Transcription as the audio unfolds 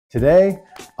Today,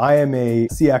 I am a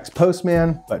CX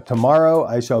postman, but tomorrow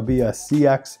I shall be a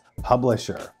CX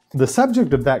publisher. The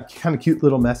subject of that kind of cute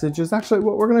little message is actually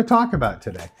what we're going to talk about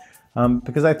today,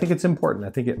 because I think it's important. I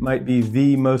think it might be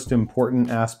the most important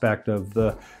aspect of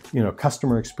the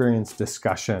customer experience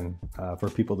discussion for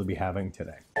people to be having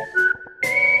today.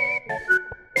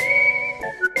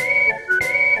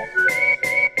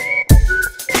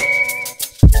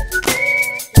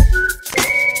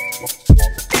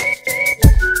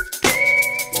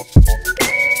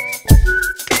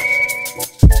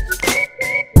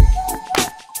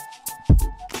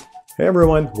 Hey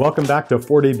everyone, welcome back to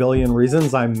 40 Billion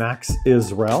Reasons. I'm Max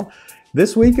Israel.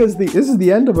 This week is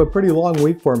the end of a pretty long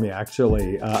week for me,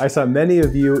 actually. I saw many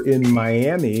of you in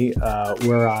Miami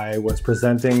where I was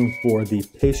presenting for the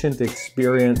Patient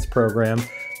Experience Program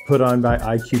put on by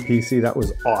IQPC. That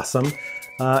was awesome.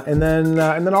 And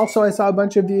then also I saw a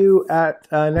bunch of you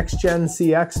at Next Gen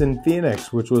CX in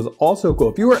Phoenix, which was also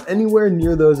cool. If you were anywhere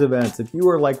near those events, if you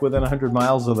were like within 100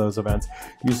 miles of those events,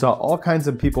 you saw all kinds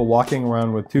of people walking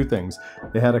around with two things.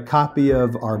 They had a copy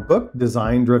of our book,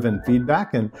 Design Driven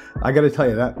Feedback, and I got to tell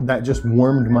you, that just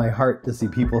warmed my heart to see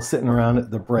people sitting around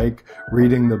at the break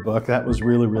reading the book. That was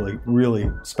really, really, really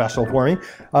special for me.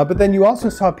 But then you also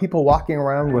saw people walking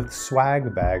around with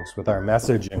swag bags with our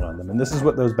messaging on them, and this is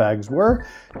what those bags were.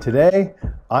 Today,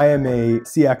 I am a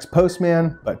CX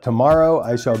postman, but tomorrow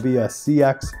I shall be a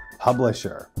CX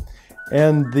publisher.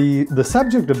 And the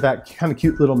subject of that kind of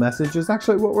cute little message is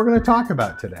actually what we're going to talk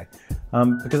about today,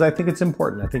 because I think it's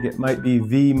important. I think it might be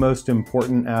the most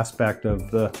important aspect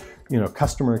of the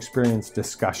customer experience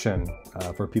discussion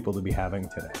for people to be having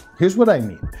today. Here's what I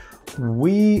mean.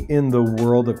 We in the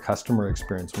world of customer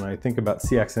experience, when I think about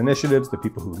CX initiatives, the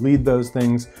people who lead those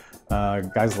things,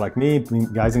 guys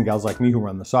and gals like me who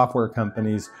run the software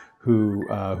companies, who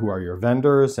are your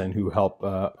vendors and who help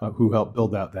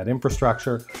build out that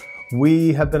infrastructure,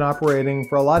 we have been operating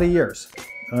for a lot of years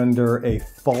under a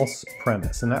false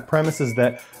premise. And that premise is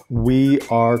that we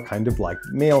are kind of like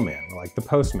the mailman, or like the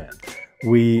postman.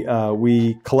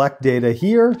 We collect data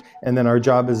here, and then our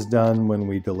job is done when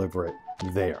we deliver it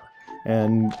there.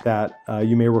 And that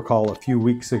you may recall a few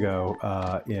weeks ago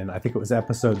in, I think it was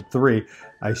episode 3,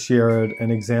 I shared an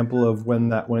example of when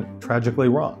that went tragically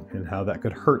wrong and how that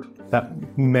could hurt,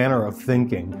 that manner of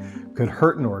thinking could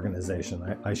hurt an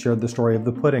organization. I shared the story of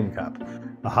the pudding cup,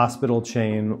 a hospital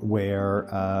chain where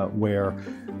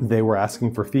they were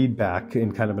asking for feedback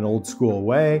in kind of an old school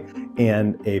way,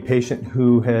 and a patient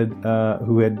who had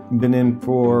been in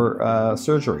for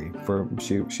surgery.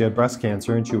 She had breast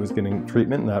cancer and she was getting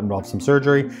treatment, and that involved some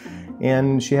surgery.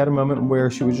 And she had a moment where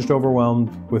she was just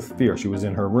overwhelmed with fear. She was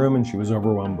in her room and she was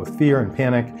overwhelmed with fear and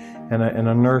panic. And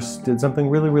a nurse did something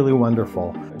really, really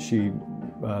wonderful. She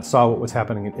saw what was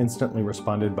happening and instantly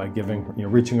responded by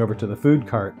reaching over to the food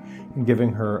cart and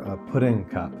giving her a pudding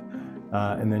cup.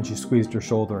 And then she squeezed her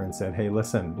shoulder and said, "Hey,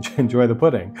 listen, enjoy the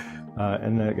pudding.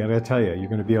 And I gotta tell you, you're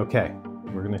gonna be okay.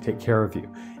 We're gonna take care of you."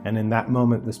 And in that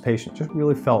moment, this patient just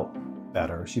really felt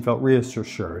better. She felt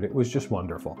reassured. It was just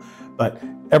wonderful. But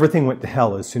everything went to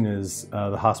hell as soon as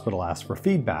the hospital asked for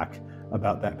feedback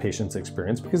about that patient's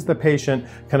experience, because the patient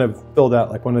kind of filled out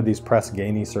like one of these Press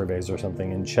Ganey surveys or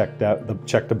something and checked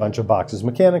a bunch of boxes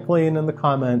mechanically, and in the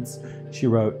comments she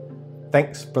wrote,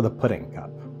 "Thanks for the pudding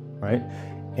cup," right?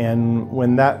 And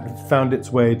when that found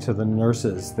its way to the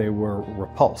nurses, they were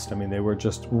repulsed. I mean, they were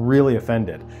just really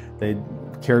offended. They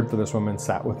cared for this woman,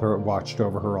 sat with her, watched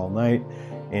over her all night,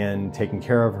 and taken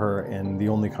care of her, and the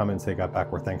only comments they got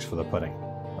back were "thanks for the pudding,"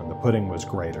 or "the pudding was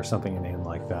great," or something inane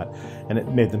like that. And it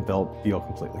made them feel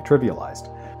completely trivialized.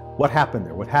 What happened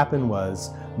there? What happened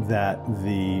was that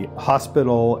the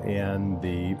hospital and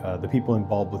the people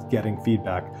involved with getting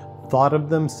feedback thought of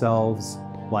themselves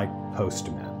like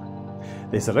postmen.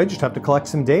 They said, "I just have to collect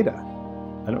some data.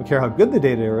 I don't care how good the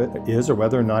data is or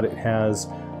whether or not it has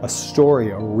a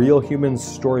story, a real human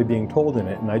story being told in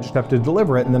it, and I just have to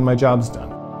deliver it, and then my job's done."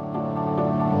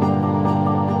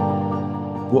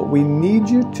 What we need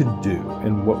you to do,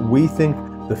 and what we think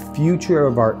the future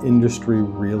of our industry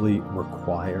really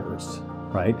requires,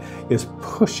 right, is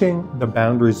pushing the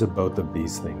boundaries of both of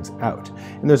these things out.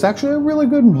 And there's actually a really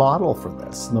good model for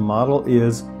this. The model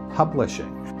is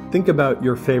publishing. Think about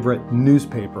your favorite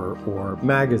newspaper or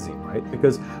magazine, right?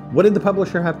 Because what did the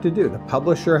publisher have to do? The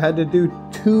publisher had to do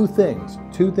two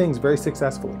things very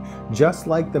successfully. Just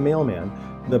like the mailman,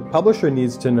 the publisher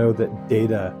needs to know that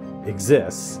data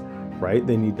exists, right?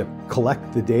 They need to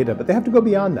collect the data, but they have to go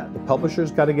beyond that. The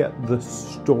publisher's got to get the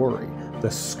story,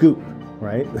 the scoop,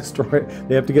 right? The story.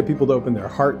 They have to get people to open their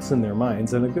hearts and their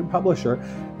minds. And a good publisher,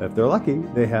 if they're lucky,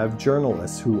 they have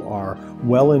journalists who are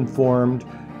well-informed,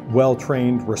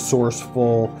 well-trained,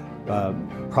 resourceful,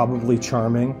 probably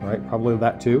charming, right? Probably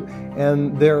that too.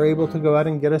 And they're able to go out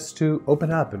and get us to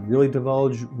open up and really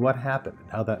divulge what happened and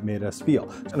how that made us feel.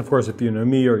 And of course, if you know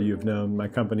me or you've known my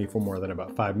company for more than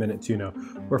about 5 minutes, you know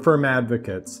we're firm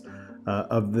advocates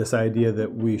of this idea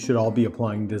that we should all be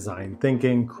applying design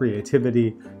thinking,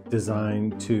 creativity,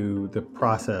 design to the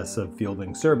process of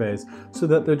fielding surveys so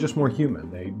that they're just more human.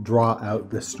 They draw out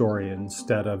the story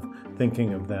instead of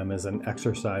thinking of them as an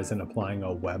exercise in applying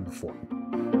a web form.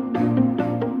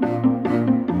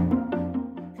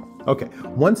 Okay,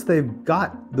 once they've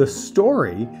got the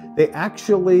story, they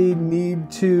actually need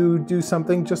to do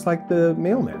something just like the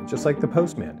mailman, just like the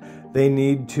postman. They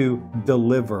need to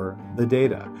deliver the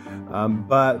data.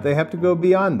 But they have to go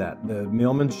beyond that. The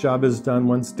mailman's job is done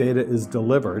once data is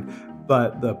delivered,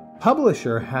 but the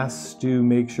publisher has to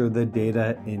make sure the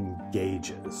data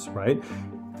engages, right?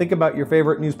 Think about your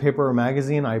favorite newspaper or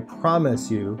magazine. I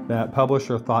promise you that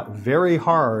publisher thought very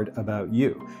hard about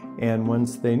you. And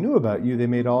once they knew about you, they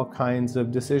made all kinds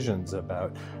of decisions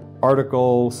about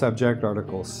article subject,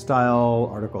 article style,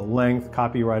 article length,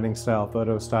 copywriting style,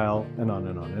 photo style, and on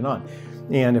and on and on.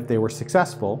 And if they were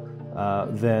successful,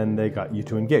 then they got you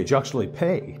to engage. You actually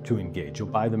pay to engage. You'll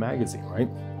buy the magazine, right?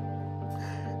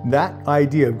 That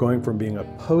idea of going from being a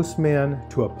postman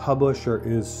to a publisher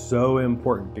is so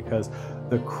important because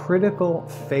the critical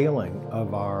failing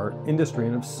of our industry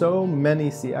and of so many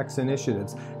CX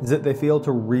initiatives is that they fail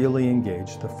to really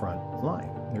engage the front line.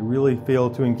 They really fail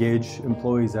to engage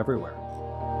employees everywhere.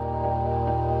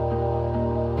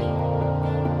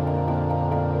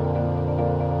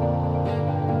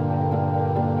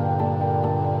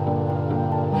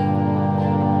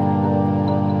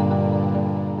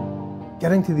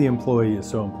 Getting to the employee is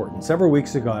so important. Several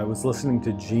weeks ago, I was listening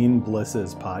to Jean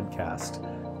Bliss's podcast,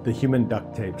 The Human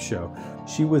Duct Tape Show.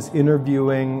 She was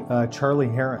interviewing Charlie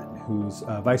Heron, who's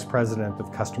Vice President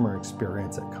of Customer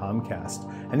Experience at Comcast.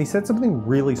 And he said something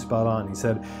really spot on. He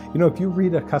said, you know, if you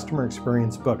read a customer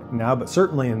experience book now, but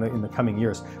certainly in the coming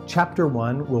years, chapter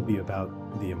 1 will be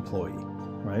about the employee,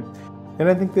 right? And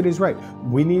I think that he's right.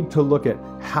 We need to look at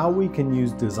how we can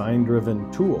use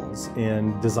design-driven tools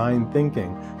and design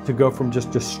thinking to go from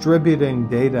just distributing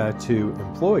data to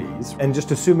employees and just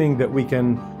assuming that we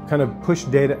can kind of push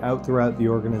data out throughout the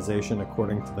organization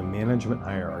according to the management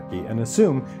hierarchy and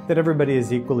assume that everybody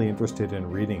is equally interested in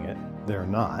reading it. They're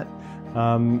not.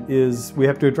 We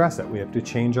have to address that. We have to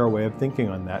change our way of thinking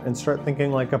on that and start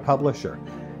thinking like a publisher.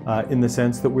 In the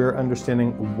sense that we're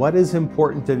understanding what is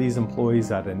important to these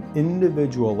employees at an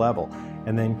individual level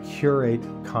and then curate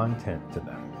content to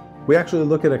them. We actually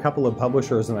look at a couple of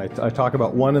publishers, and I talk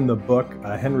about one in the book,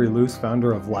 Henry Luce,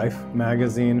 founder of Life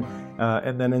magazine,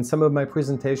 and then in some of my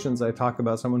presentations I talk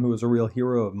about someone who was a real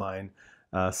hero of mine,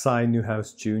 Cy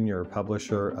Newhouse Jr.,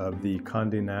 publisher of the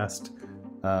Condé Nast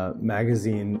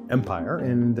magazine empire,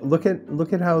 and look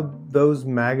at how those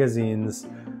magazines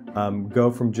go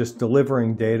from just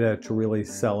delivering data to really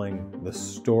selling the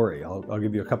story. I'll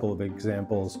give you a couple of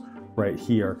examples right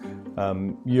here.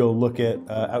 You'll look at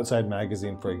Outside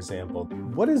Magazine, for example.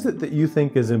 What is it that you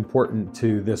think is important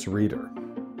to this reader?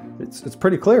 It's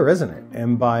pretty clear, isn't it?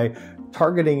 And by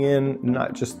targeting in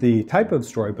not just the type of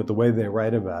story, but the way they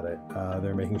write about it,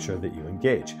 they're making sure that you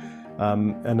engage.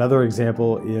 Another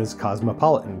example is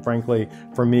Cosmopolitan. Frankly,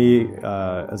 for me,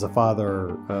 as a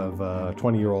father of a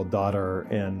 20-year-old daughter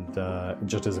and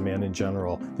just as a man in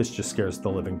general, this just scares the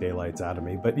living daylights out of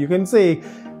me. But you can see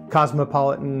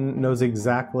Cosmopolitan knows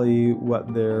exactly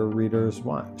what their readers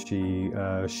want.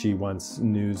 She wants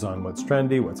news on what's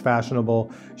trendy, what's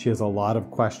fashionable. She has a lot of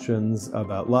questions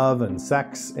about love and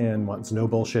sex and wants no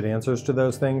bullshit answers to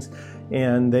those things.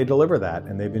 And they deliver that,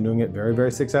 and they've been doing it very,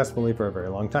 very successfully for a very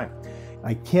long time.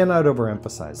 I cannot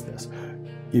overemphasize this.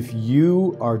 If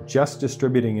you are just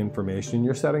distributing information,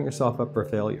 you're setting yourself up for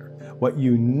failure. What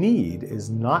you need is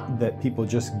not that people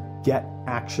just get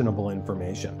actionable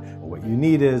information. What you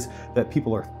need is that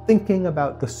people are thinking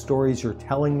about the stories you're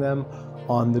telling them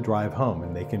on the drive home,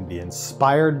 and they can be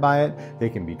inspired by it, they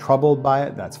can be troubled by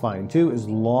it, that's fine too, as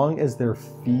long as they're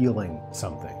feeling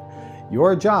something.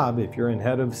 Your job, if you're in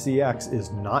head of CX,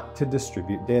 is not to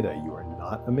distribute data. You are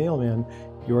not a mailman.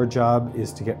 Your job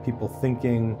is to get people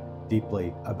thinking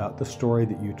deeply about the story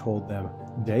that you told them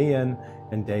day in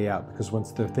and day out, because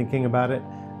once they're thinking about it,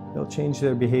 they'll change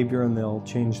their behavior and they'll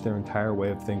change their entire way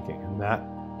of thinking. And that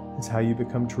is how you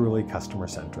become truly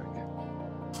customer-centric.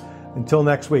 Until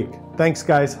next week, thanks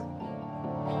guys.